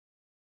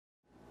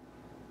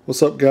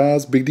What's up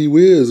guys, Big D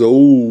Wiz,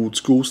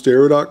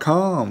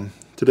 oldschoolstereo.com.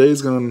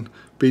 Today's going to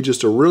be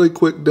just a really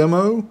quick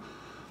demo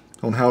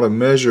on how to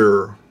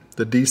measure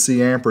the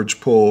DC amperage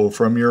pull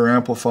from your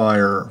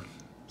amplifier.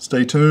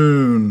 Stay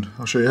tuned,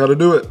 I'll show you how to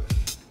do it.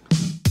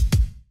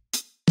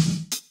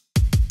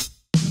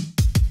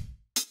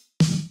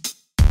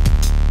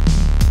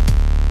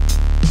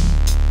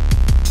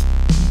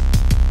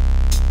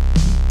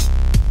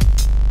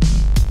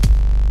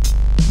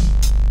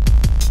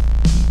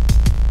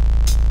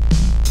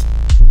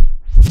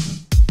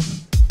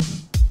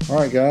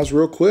 Alright guys,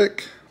 real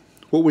quick,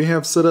 what we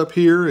have set up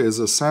here is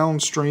a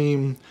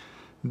Soundstream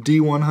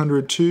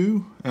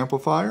D100II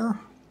amplifier.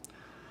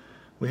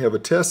 We have a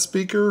test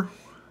speaker,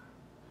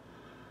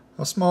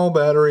 a small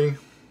battery,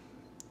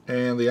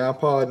 and the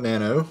iPod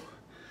Nano.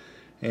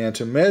 And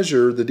to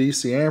measure the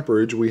DC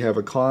amperage, we have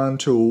a Klein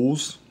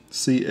Tools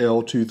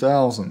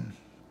CL2000.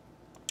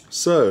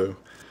 So,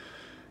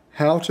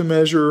 how to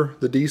measure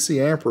the DC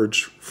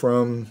amperage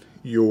from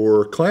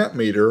your clamp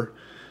meter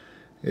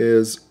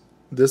is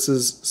this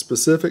is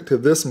specific to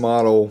this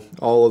model,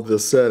 all of the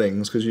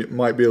settings, because it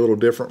might be a little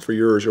different for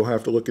yours. You'll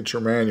have to look at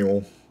your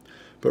manual.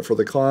 But for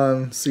the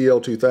Klein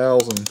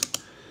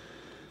CL2000,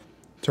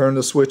 turn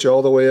the switch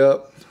all the way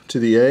up to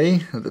the A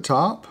at the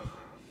top.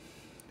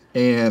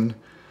 And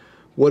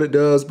what it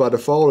does by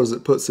default is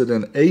it puts it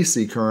in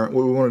AC current.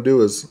 What we want to do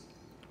is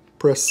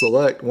press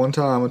select one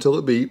time until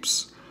it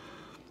beeps.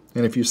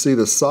 And if you see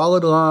the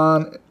solid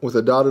line with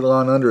a dotted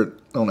line under it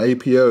on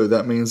APO,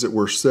 that means that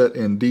we're set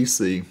in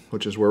DC,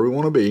 which is where we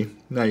want to be.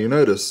 Now you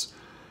notice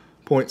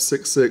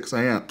 0.66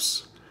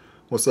 amps.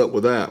 What's up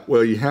with that?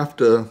 Well, you have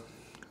to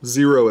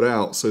zero it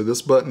out. So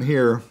this button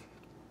here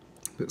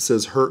that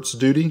says Hertz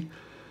duty,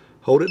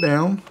 hold it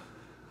down,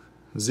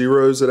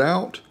 zeroes it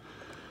out,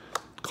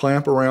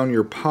 clamp around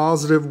your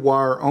positive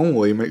wire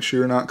only. Make sure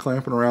you're not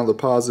clamping around the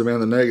positive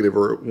and the negative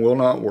or it will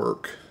not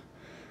work.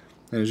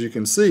 And as you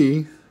can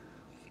see,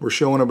 we're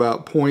showing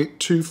about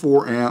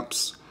 0.24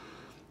 amps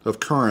of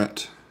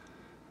current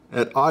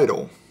at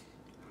idle.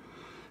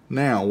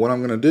 Now, what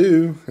I'm going to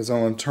do is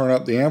I'm going to turn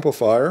up the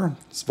amplifier,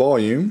 its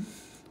volume,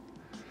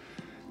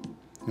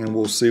 and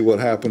we'll see what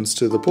happens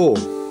to the pull.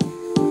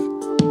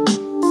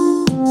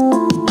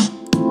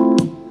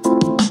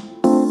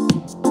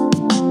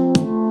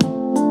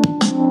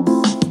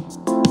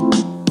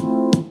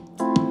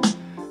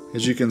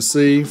 As you can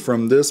see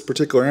from this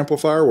particular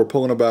amplifier, we're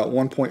pulling about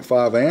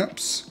 1.5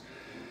 amps.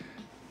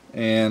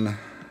 And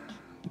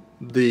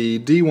the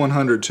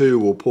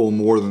D100II will pull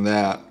more than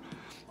that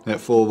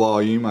at full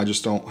volume. I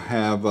just don't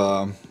have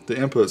the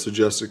inputs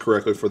adjusted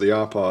correctly for the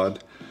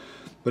iPod.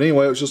 But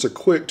anyway, it was just a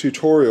quick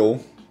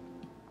tutorial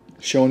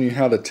showing you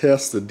how to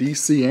test the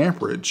DC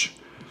amperage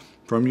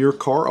from your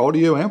car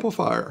audio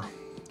amplifier.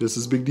 This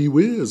is Big D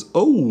Wiz,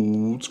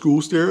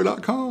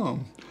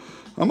 oldschoolstereo.com.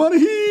 I'm out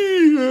of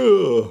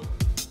here.